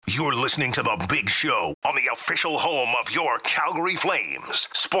You're listening to The Big Show on the official home of your Calgary Flames.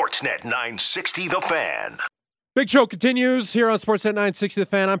 Sportsnet 960 The Fan. Big Show continues here on Sportsnet 960 The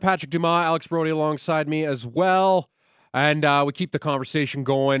Fan. I'm Patrick Dumas, Alex Brody alongside me as well. And we keep the conversation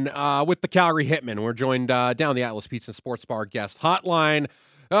going with the Calgary Hitmen. We're joined down the Atlas Pizza and Sports Bar guest hotline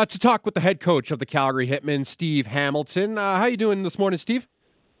to talk with the head coach of the Calgary Hitmen, Steve Hamilton. How you doing this morning, Steve?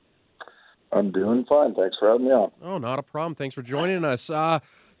 I'm doing fine. Thanks for having me on. Oh, not a problem. Thanks for joining us.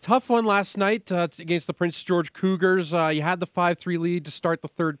 Tough one last night against the Prince George Cougars. You had the 5-3 lead to start the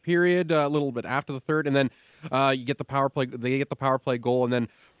third period, a little bit after the third, and then you get the power play. They get the power play goal, and then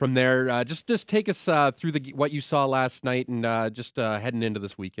from there, just take us through what you saw last night, and just heading into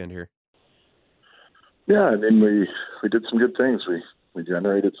this weekend here. Yeah, I mean we did some good things. We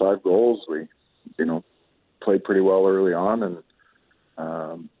generated 5 goals. We played pretty well early on, and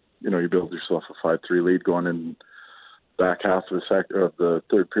you build yourself a 5-3 lead going in back half of the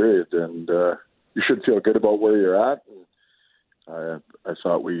third period, and you should feel good about where you're at. And I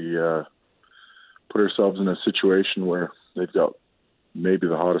thought we put ourselves in a situation where they've got maybe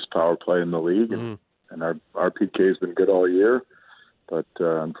the hottest power play in the league, and our PK has been good all year, but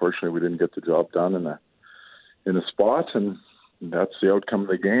unfortunately we didn't get the job done in a spot, and that's the outcome of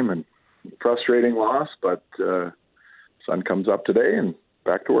the game. And frustrating loss, but sun comes up today and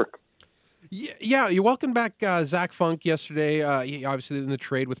back to work. Yeah, you welcomed back Zach Funk yesterday. He obviously in the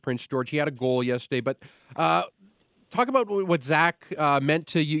trade with Prince George. He had a goal yesterday, but talk about what Zach meant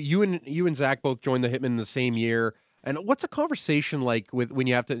to you. You and Zach both joined the Hitmen in the same year. And what's a conversation like when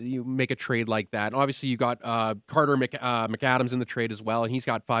you have to make a trade like that? And obviously, you got Carter McAdams in the trade as well, and he's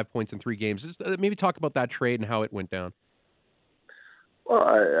got 5 points in 3 games. Just, maybe talk about that trade and how it went down. Well,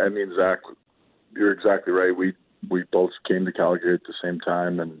 I mean, Zach, you're exactly right. We both came to Calgary at the same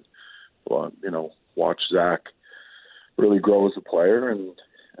time, and watch Zach really grow as a player, and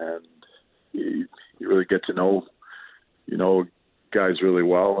you really get to know guys really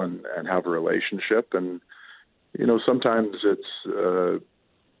well and have a relationship. And sometimes it's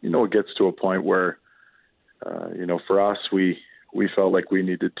it gets to a point where for us we felt like we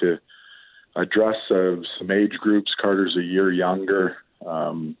needed to address some age groups. Carter's a year younger.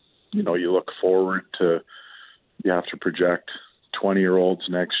 You look forward to, you have to project 20-year-olds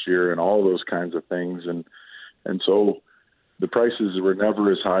next year and all those kinds of things. And so the prices were never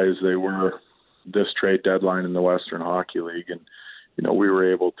as high as they were this trade deadline in the Western Hockey League. And, we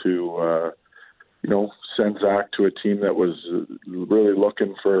were able to, send Zach to a team that was really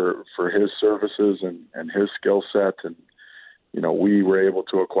looking for his services and his skill set. And, we were able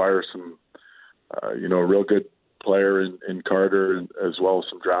to acquire some, a real good player in Carter, and as well as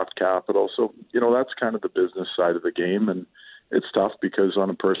some draft capital. So, that's kind of the business side of the game. And it's tough because on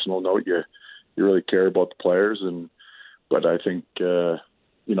a personal note, you really care about the players. But I think,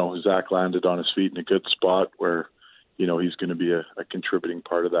 Zach landed on his feet in a good spot where, he's going to be a contributing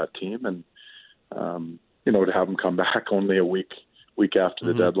part of that team. And, to have him come back only a week after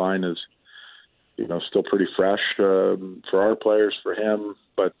the deadline is, still pretty fresh for our players, for him.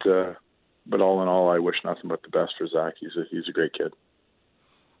 But all in all, I wish nothing but the best for Zach. He's a great kid.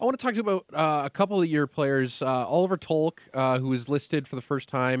 I want to talk to you about a couple of your players. Oliver Tolk, who is listed for the first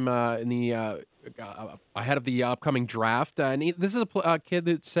time in the ahead of the upcoming draft. And this is a kid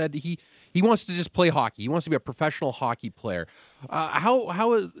that said he wants to just play hockey. He wants to be a professional hockey player. How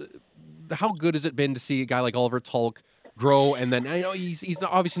good has it been to see a guy like Oliver Tolk grow? And then he's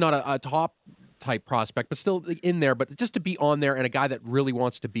obviously not a top type prospect, but still in there. But just to be on there and a guy that really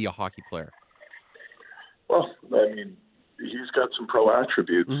wants to be a hockey player. Well, I mean, he's got some pro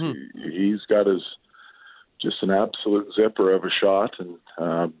attributes. He's got just an absolute zipper of a shot. And,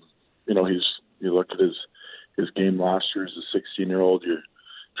 you look at his game last year as a 16-year-old, you're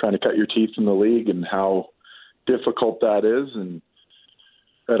trying to cut your teeth in the league and how difficult that is. And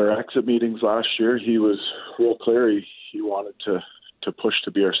at our exit meetings last year, he was real clear. He wanted to push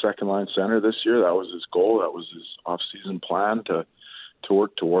to be our second-line center this year. That was his goal. That was his off-season plan to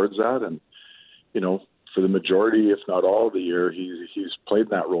work towards that. And, for the majority, if not all of the year, he's played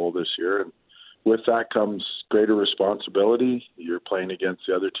that role this year. And with that comes greater responsibility. You're playing against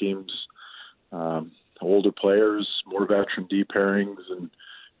the other team's older players, more veteran D pairings, and,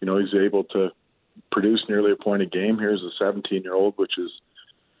 he's able to produce nearly a point a game here as a 17-year-old, which is,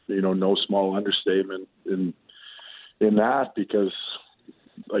 no small understatement in that, because,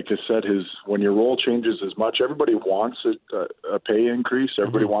 like I said, when your role changes as much, everybody wants a pay increase.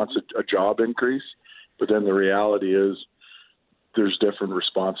 Everybody wants a job increase. But then the reality is there's different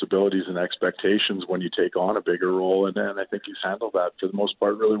responsibilities and expectations when you take on a bigger role. And I think he's handled that for the most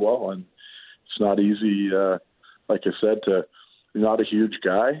part really well. And it's not easy, like I said, to not a huge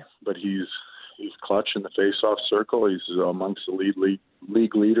guy, but he's clutch in the face-off circle. He's amongst the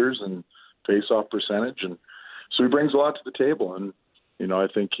league leaders in face-off percentage, and so he brings a lot to the table. And I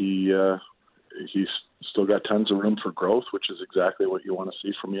think he's still got tons of room for growth, which is exactly what you want to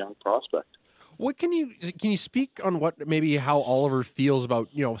see from a young prospect. What can you speak on what maybe how Oliver feels about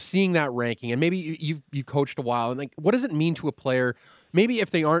seeing that ranking, and maybe you coached a while, and like what does it mean to a player? Maybe if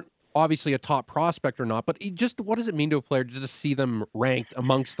they aren't obviously a top prospect or not, but just what does it mean to a player just to see them ranked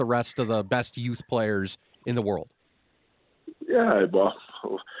amongst the rest of the best youth players in the world? Yeah, well,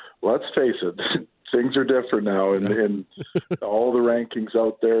 let's face it, things are different now, and all the rankings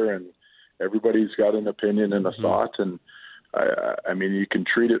out there, and everybody's got an opinion and a thought, and I mean, you can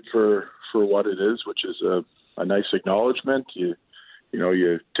treat it for what it is, which is a nice acknowledgement. You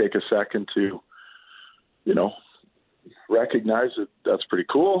take a second to, recognize that that's pretty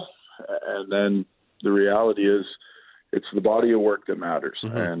cool. And then the reality is it's the body of work that matters.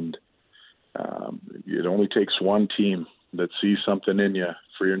 Mm-hmm. And it only takes one team that sees something in you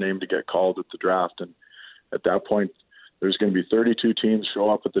for your name to get called at the draft. And at that point, there's going to be 32 teams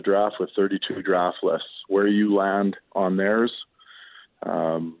show up at the draft with 32 draft lists. Where you land on theirs,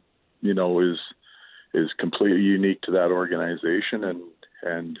 is completely unique to that organization.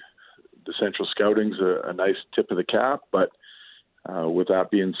 And the Central Scouting's a nice tip of the cap. But with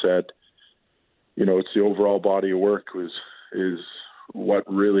that being said, it's the overall body of work is what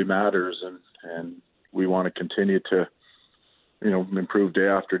really matters. And we want to continue to, improve day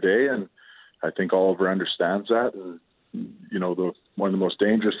after day. And I think Oliver understands that. And, one of the most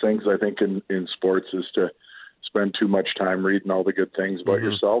dangerous things I think in sports is to spend too much time reading all the good things about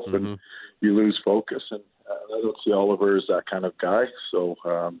yourself, and you lose focus. And I don't see Oliver as that kind of guy. So,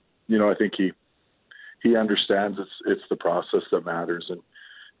 I think he understands it's the process that matters,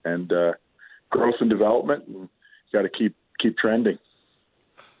 and growth and development, and you got to keep trending.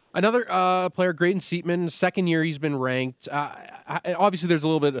 Another player, Graydon Seatman, second year he's been ranked. Obviously, there's a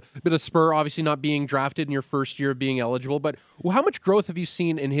little bit of spur, obviously not being drafted in your first year of being eligible. But how much growth have you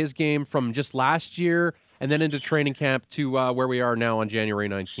seen in his game from just last year and then into training camp to where we are now on January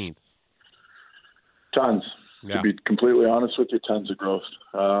 19th? Tons. Yeah. To be completely honest with you, tons of growth.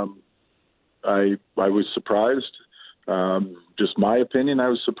 I was surprised. Just my opinion, I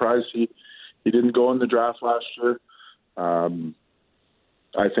was surprised he didn't go in the draft last year.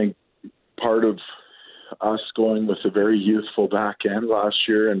 I think part of us going with a very youthful back end last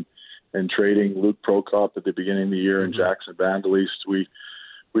year and trading Luke Prokop at the beginning of the year and Jackson Van der Leest, we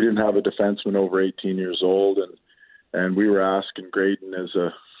didn't have a defenseman over 18 years old, and we were asking Graydon as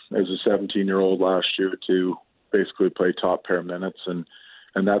a 17-year-old last year to basically play top pair minutes, and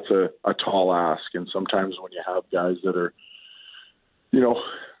that's a tall ask. And sometimes when you have guys that are,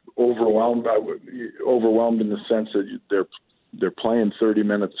 overwhelmed in the sense that they're playing 30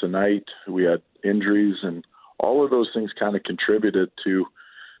 minutes a night. We had injuries, and all of those things kind of contributed to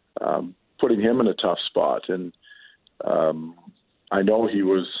putting him in a tough spot. And I know he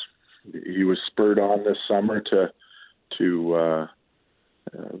was spurred on this summer to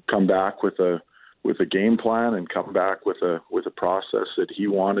come back with a game plan and come back with a process that he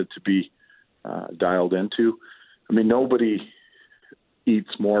wanted to be dialed into. I mean, nobody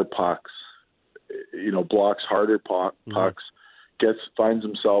eats more pucks, blocks harder pucks, finds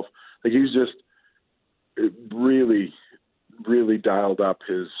himself, like he's just really, really dialed up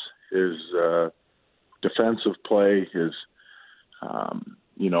his defensive play, his,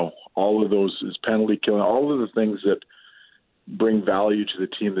 all of those, his penalty killing, all of the things that bring value to the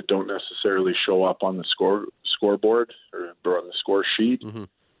team that don't necessarily show up on the scoreboard or on the score sheet. Mm-hmm.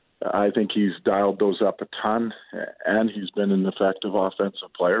 I think he's dialed those up a ton, and he's been an effective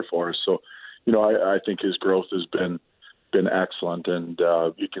offensive player for us. So, I think his growth has been excellent, and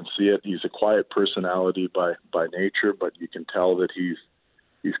you can see it. He's a quiet personality by nature, but you can tell that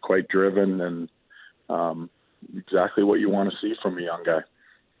he's quite driven and exactly what you want to see from a young guy.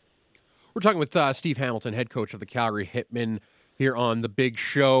 We're talking with Steve Hamilton, head coach of the Calgary Hitmen, here on The Big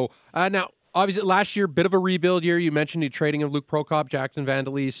Show. Now, obviously, last year, bit of a rebuild year. You mentioned the trading of Luke Prokop, Jackson Van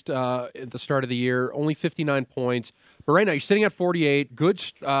der Leest at the start of the year, only 59 points. But right now, you're sitting at 48. Good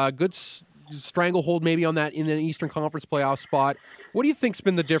stranglehold maybe on that in an Eastern Conference playoff spot. What do you think's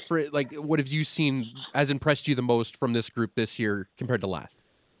been the different? Like, what have you seen has impressed you the most from this group this year compared to last?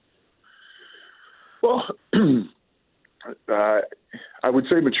 Well, I would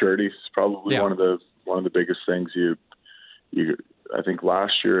say maturity is probably one of the biggest things. I think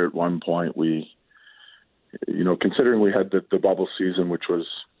last year at one point we, considering we had the bubble season, which was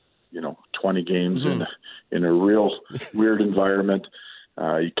 20 games in a real weird environment.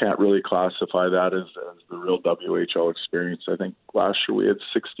 You can't really classify that as the real WHL experience. I think last year we had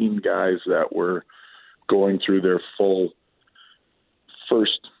 16 guys that were going through their full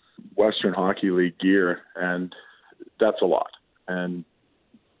first Western Hockey League year, and that's a lot. And,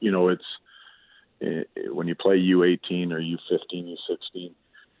 it's when you play U18 or U15, U16,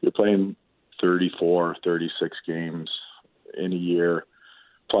 you're playing 34, 36 games in a year,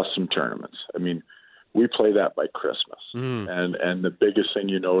 plus some tournaments. I mean, we play that by Christmas. And the biggest thing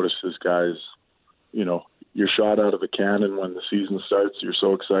you notice is guys, you're shot out of a cannon when the season starts. You're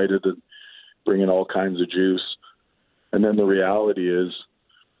so excited and bringing all kinds of juice. And then the reality is,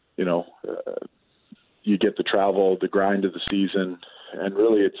 you get the travel, the grind of the season. And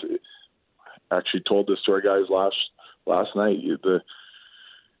really it's actually told this to our guys last night.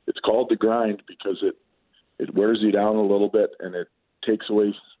 It's called the grind because it wears you down a little bit and it takes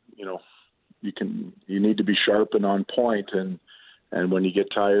away, you need to be sharp and on point, and when you get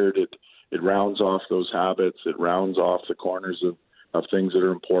tired, it rounds off those habits, it rounds off the corners of things that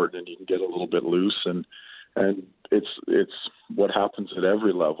are important, and you can get a little bit loose, and it's what happens at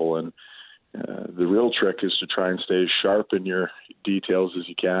every level. And the real trick is to try and stay as sharp in your details as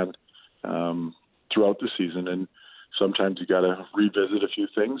you can throughout the season. And sometimes you got to revisit a few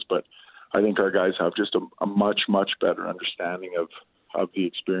things, but I think our guys have just a much, much better understanding of the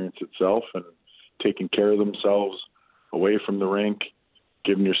experience itself and taking care of themselves away from the rink,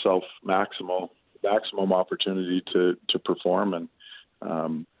 giving yourself maximum opportunity to perform. And,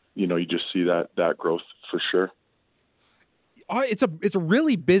 you just see that growth for sure. It's a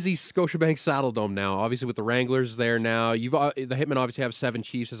really busy Scotiabank Saddledome now. Obviously, with the Wranglers there now, the Hitmen obviously have 7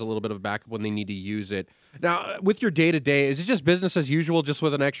 Chiefs as a little bit of backup when they need to use it. Now, with your day to day, is it just business as usual, just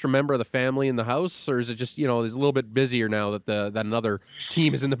with an extra member of the family in the house, or is it just it's a little bit busier now that that another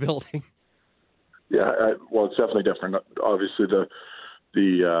team is in the building? Yeah, well, it's definitely different. Obviously,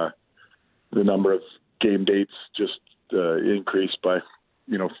 the number of game dates just increased by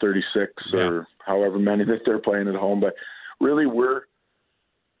 36 or however many that they're playing at home, but. Really, we've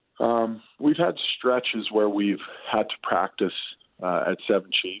had stretches where we've had to practice at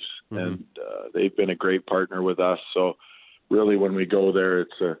 7 Chiefs, and they've been a great partner with us. So, really, when we go there,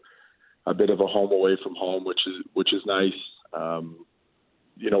 it's a bit of a home away from home, which is nice.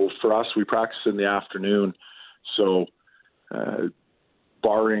 For us, we practice in the afternoon, so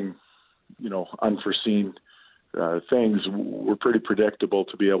barring unforeseen things, we're pretty predictable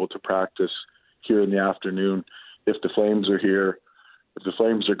to be able to practice here in the afternoon. If the Flames are here, if the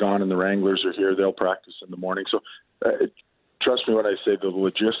Flames are gone and the Wranglers are here, they'll practice in the morning. So trust me when I say the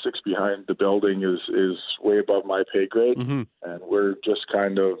logistics behind the building is way above my pay grade. And we're just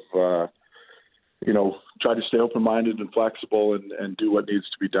kind of, try to stay open-minded and flexible and do what needs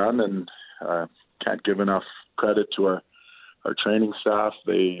to be done. And can't give enough credit to our training staff.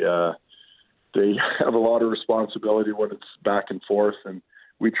 They have a lot of responsibility when it's back and forth, and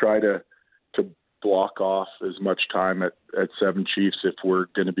we try to block off as much time at 7 Chiefs if we're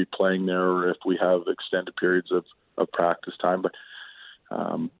going to be playing there or if we have extended periods of practice time. But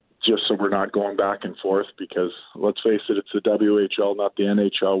just so we're not going back and forth, because let's face it, it's the WHL, not the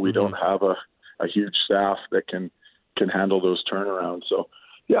NHL. We don't have a huge staff that can handle those turnarounds. So,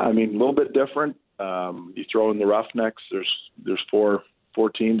 yeah, a little bit different. You throw in the Roughnecks. There's four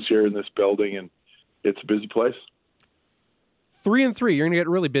teams here in this building, and it's a busy place. 3-3. You're going to get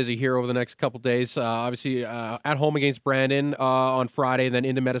really busy here over the next couple days. Obviously, at home against Brandon on Friday, and then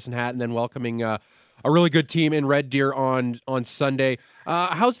into Medicine Hat, and then welcoming a really good team in Red Deer on Sunday.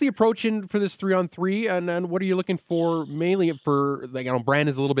 How's the approach for this 3-on-3, and then what are you looking for mainly for?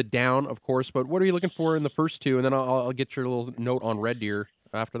 Brandon's a little bit down, of course, but what are you looking for in the first two, and then I'll get your little note on Red Deer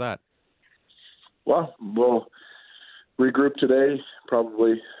after that. Well, we'll regroup today.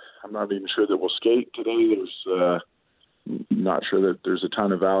 Probably, I'm not even sure that we'll skate today. There's not sure that there's a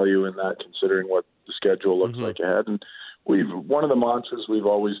ton of value in that, considering what the schedule looks like ahead. And one of the mantras we've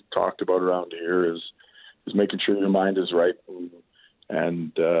always talked about around here is making sure your mind is right,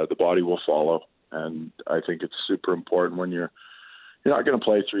 and the body will follow. And I think it's super important when you're not going to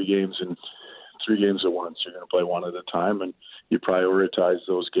play 3 games at once. You're going to play one at a time, and you prioritize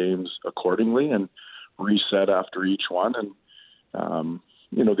those games accordingly and reset after each one. And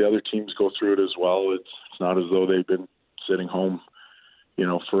the other teams go through it as well. It's not as though they've been sitting home,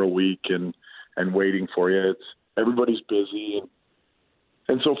 for a week and waiting for you. It's everybody's busy,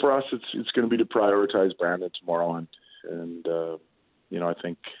 and so for us, it's going to be to prioritize Brandon tomorrow, and I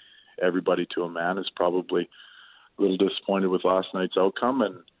think everybody to a man is probably a little disappointed with last night's outcome,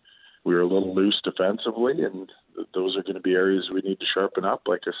 and we were a little loose defensively, and those are going to be areas we need to sharpen up.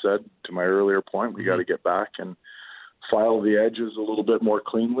 Like I said, to my earlier point, we got to get back and file the edges a little bit more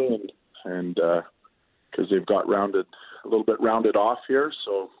cleanly, and because they've got a little bit rounded off here.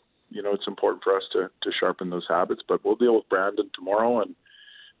 So, it's important for us to sharpen those habits. But we'll deal with Brandon tomorrow, and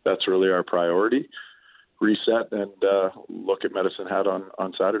that's really our priority. Reset and look at Medicine Hat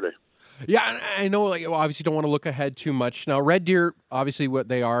on Saturday. Yeah, I know. Obviously, don't want to look ahead too much. Now, Red Deer, obviously, what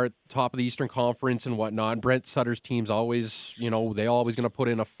they are, top of the Eastern Conference and whatnot. Brent Sutter's team's always, they always going to put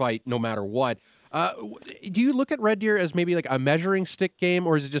in a fight no matter what. Do you look at Red Deer as maybe like a measuring stick game,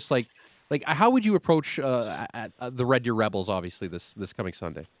 or is it just like how would you approach the Red Deer Rebels? Obviously, this coming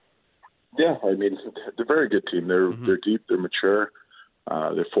Sunday. Yeah, I mean, they're a very good team. They're deep, they're mature.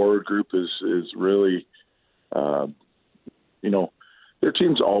 Their forward group is really, their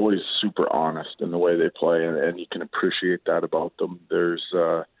team's always super honest in the way they play, and you can appreciate that about them. There's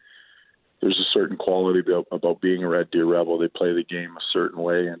a certain quality about being a Red Deer Rebel. They play the game a certain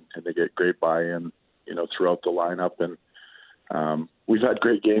way, and they get great buy-in, throughout the lineup. And we've had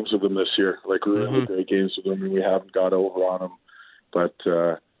great games with them this year, really great games with them, and we haven't got over on them. But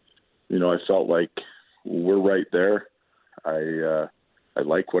I felt like we're right there. I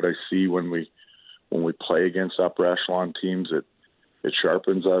like what I see when we play against upper echelon teams. It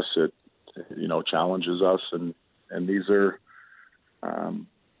sharpens us. It challenges us, and these are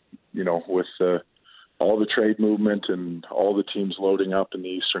with all the trade movement and all the teams loading up in the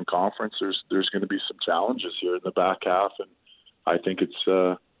Eastern Conference, there's going to be some challenges here in the back half, and I think it's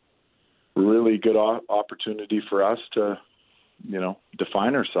a really good opportunity for us to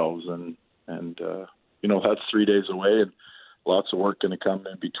define ourselves, and that's 3 days away, and lots of work going to come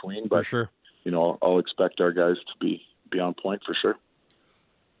in between. But for sure, I'll expect our guys to be on point for sure.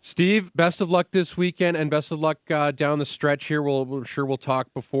 Steve, best of luck this weekend, and best of luck down the stretch here. We'll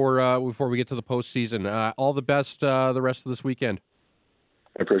talk before we get to the postseason. All the best the rest of this weekend.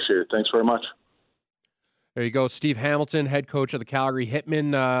 I appreciate it. Thanks very much. There you go, Steve Hamilton, head coach of the Calgary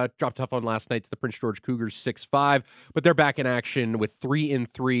Hitmen. Dropped tough on last night to the Prince George Cougars 6-5, but they're back in action with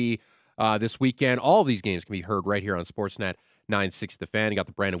 3-3 this weekend. All of these games can be heard right here on Sportsnet 960 The Fan. You got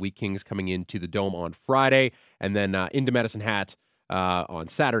the Brandon Wheat Kings coming into the Dome on Friday, and then into Medicine Hat on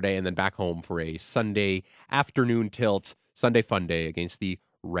Saturday, and then back home for a Sunday afternoon tilt, Sunday fun day against the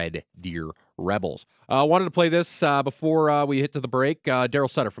Red Deer Rebels. Wanted to play this before we hit to the break. Daryl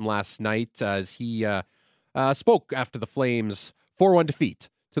Sutter from last night as he spoke after the Flames' 4-1 defeat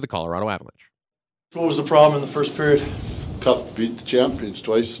to the Colorado Avalanche. What was the problem in the first period? Tough to beat the champions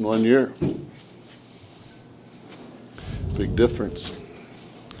twice in 1 year. Big difference.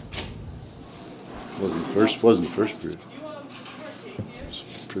 Wasn't the first period.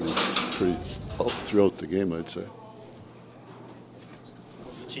 Pretty throughout the game, I'd say.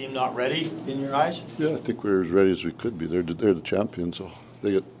 Was the team not ready in your eyes? Yeah, I think we were as ready as we could be. They're the champions, so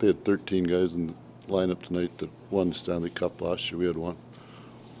they had 13 guys in the lineup tonight that won the Stanley Cup last year. We had one.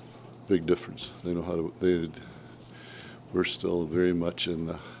 Big difference. They know how to. We're still very much in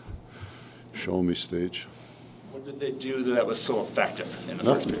the show me stage. What did they do that was so effective in the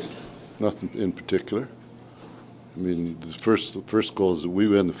first period? Nothing in particular. I mean, the first goal is that we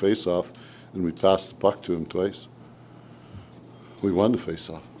win the face-off, and we passed the puck to him twice. We won the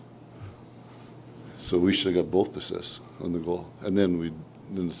face-off. So we should have got both assists on the goal. And then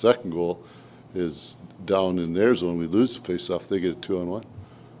the second goal is down in their zone. We lose the face-off. They get a 2-on-1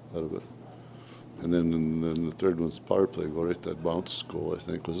 out of it. And then the third one's power play goal, right? That bounce goal, I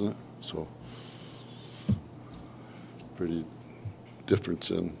think, wasn't it? So pretty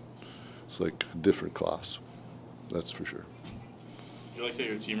difference in. It's like a different class. That's for sure. Do you like how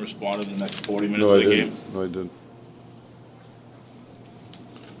your team responded in the next 40 minutes of the game? No, I didn't.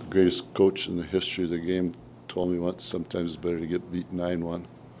 The greatest coach in the history of the game told me once, sometimes it's better to get beat 9-1.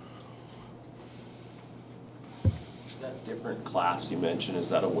 Is that different class you mentioned? Is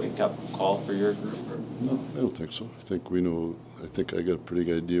that a wake-up call for your group? Or? No, I don't think so. I think I got a pretty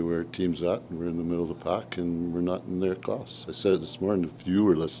good idea where our team's at, and we're in the middle of the pack, and we're not in their class. I said it this morning, if you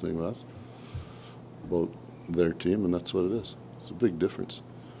were listening to us, about their team, and that's what it is. It's a big difference.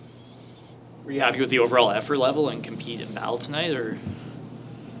 Were you happy with the overall effort level and compete and battle tonight, or?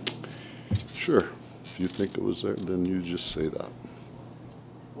 Sure. If you think it was there, then you just say that.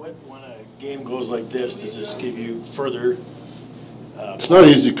 When a game goes like this, does this give you further? It's not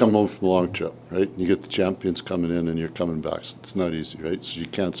easy to come home from a long trip, right? You get the champions coming in and you're coming back. It's not easy, right? So you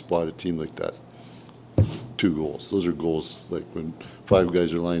can't spot a team like that. 2 goals. Those are goals like when 5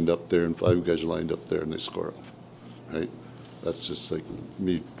 guys are lined up there and 5 guys are lined up there and they score off, right? That's just like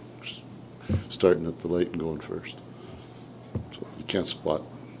me starting at the light and going first. So you can't spot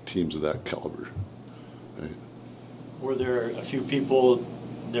teams of that caliber, right? Were there a few people,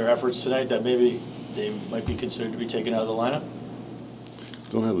 their efforts tonight, that maybe they might be considered to be taken out of the lineup?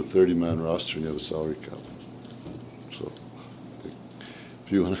 Don't have a 30-man roster and you have a salary cap. So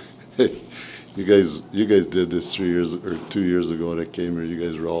if you want to, you guys did this 3 years or 2 years ago when I came here. You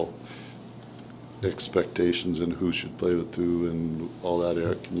guys were all expectations and who should play with who and all that,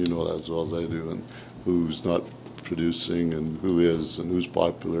 Eric, and you know that as well as I do, and who's not producing and who is and who's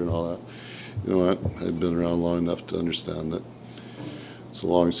popular and all that. You know what? I've been around long enough to understand that it's a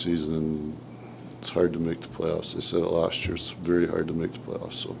long season and it's hard to make the playoffs. They said it last year. It's very hard to make the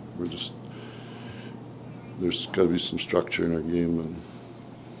playoffs. So there's got to be some structure in our game,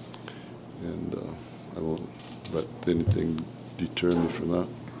 and I won't let anything deter me from that.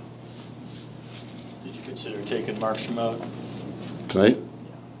 Did you consider taking Markstrom out? Tonight?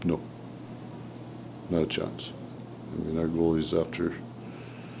 No. Not a chance. I mean, our goalies after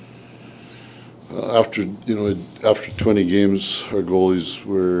 20 games, our goalies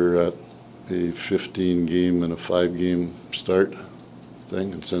were at a 15 game and a 5 game start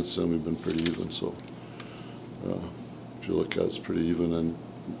thing, and since then we've been pretty even. So if you look at it, it's pretty even, and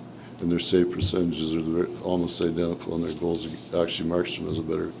their save percentages are almost identical, and their goals. Actually, Markstrom has a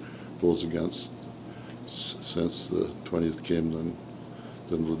better goals against since the 20th game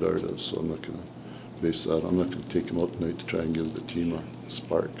than Vladar does. So I'm not going to base that. I'm not going to take him out tonight to try and give the team a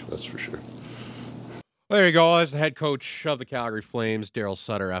spark. That's for sure. There you go. As the head coach of the Calgary Flames, Daryl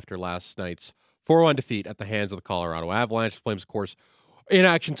Sutter, after last night's 4-1 defeat at the hands of the Colorado Avalanche. The Flames, of course, in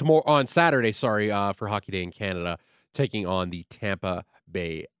action tomorrow on Saturday. For Hockey Day in Canada, taking on the Tampa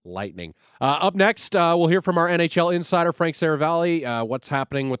Bay Lightning. Up next, we'll hear from our NHL insider Frank Saravalli. What's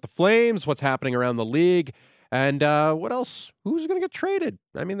happening with the Flames? What's happening around the league? And what else? Who's going to get traded?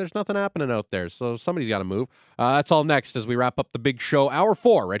 I mean, there's nothing happening out there, so somebody's got to move. That's all next as we wrap up the big show, Hour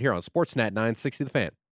 4, right here on Sportsnet 960 The Fan.